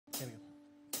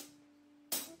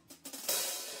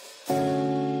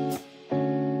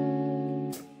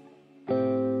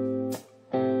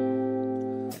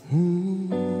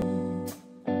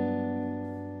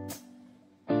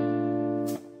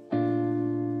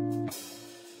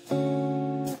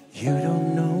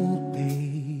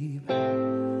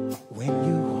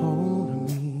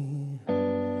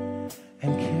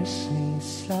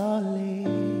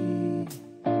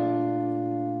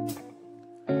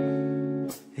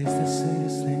It's the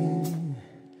sweetest thing.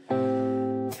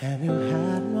 Have you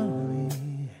had money?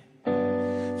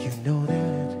 You know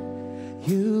that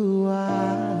you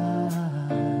are.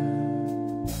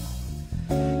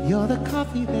 You're the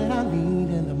coffee that I need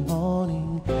in the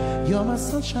morning. You're my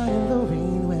sunshine in the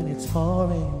rain when it's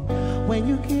pouring. When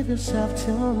you give yourself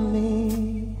to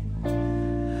me,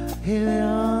 if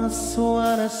I just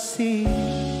wanna see,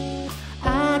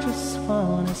 I just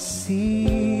wanna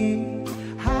see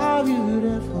how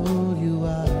beautiful you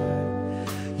are.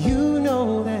 You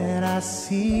know that I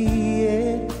see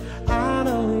it. I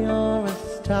know you're a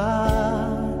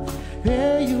star.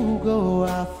 Where you go,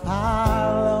 I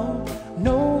follow,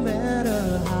 no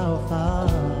matter how far.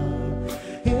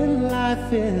 In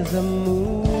life is a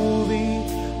movie.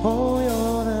 Oh,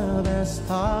 you're the best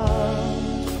part.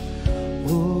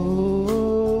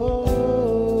 Oh,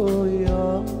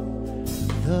 you're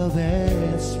the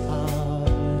best part.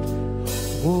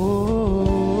 Oh,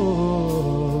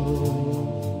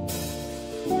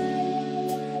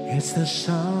 it's the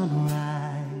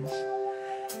sunrise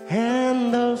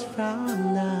and those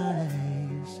brown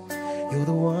eyes. You're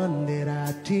the one that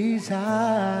I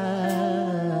desire.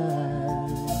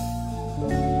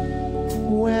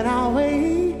 When I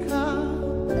wake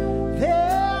up,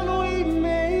 then we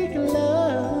make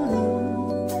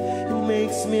love. It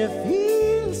makes me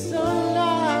feel so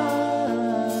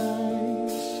nice.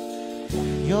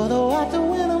 You're the water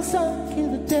when I'm stuck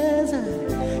in the desert.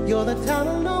 You're the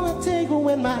tunnel I take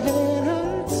when my head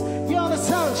hurts. You're the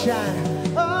sunshine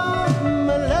of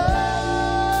my life.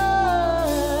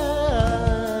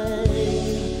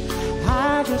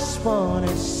 I just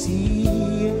wanna see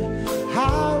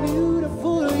how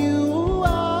beautiful you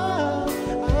are.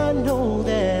 I know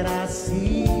that I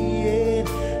see it,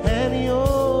 and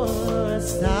you're a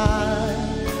star.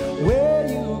 Where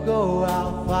you go,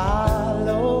 I'll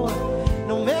follow,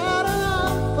 no matter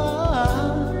how far.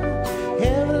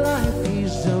 Every life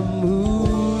is a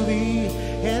movie,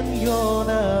 and you're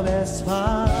the best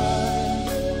part.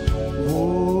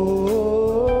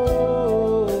 Oh,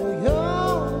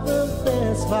 you're the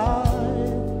best part.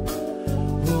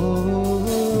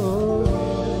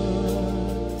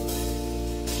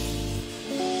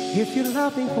 If you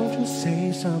love me, won't you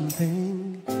say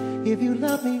something? If you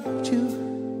love me, won't you?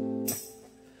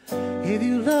 If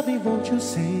you love me, won't you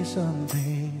say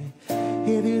something?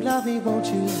 If you love me, won't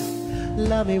you?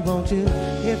 Love me, won't you?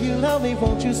 If you love me,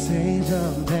 won't you say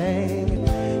something?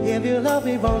 If you love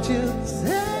me, won't you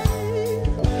say?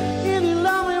 If you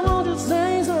love me, won't you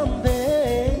say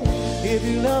something? If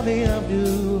you love me, I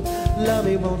do. Love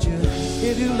me, won't you?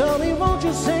 If you love me, won't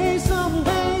you say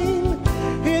something?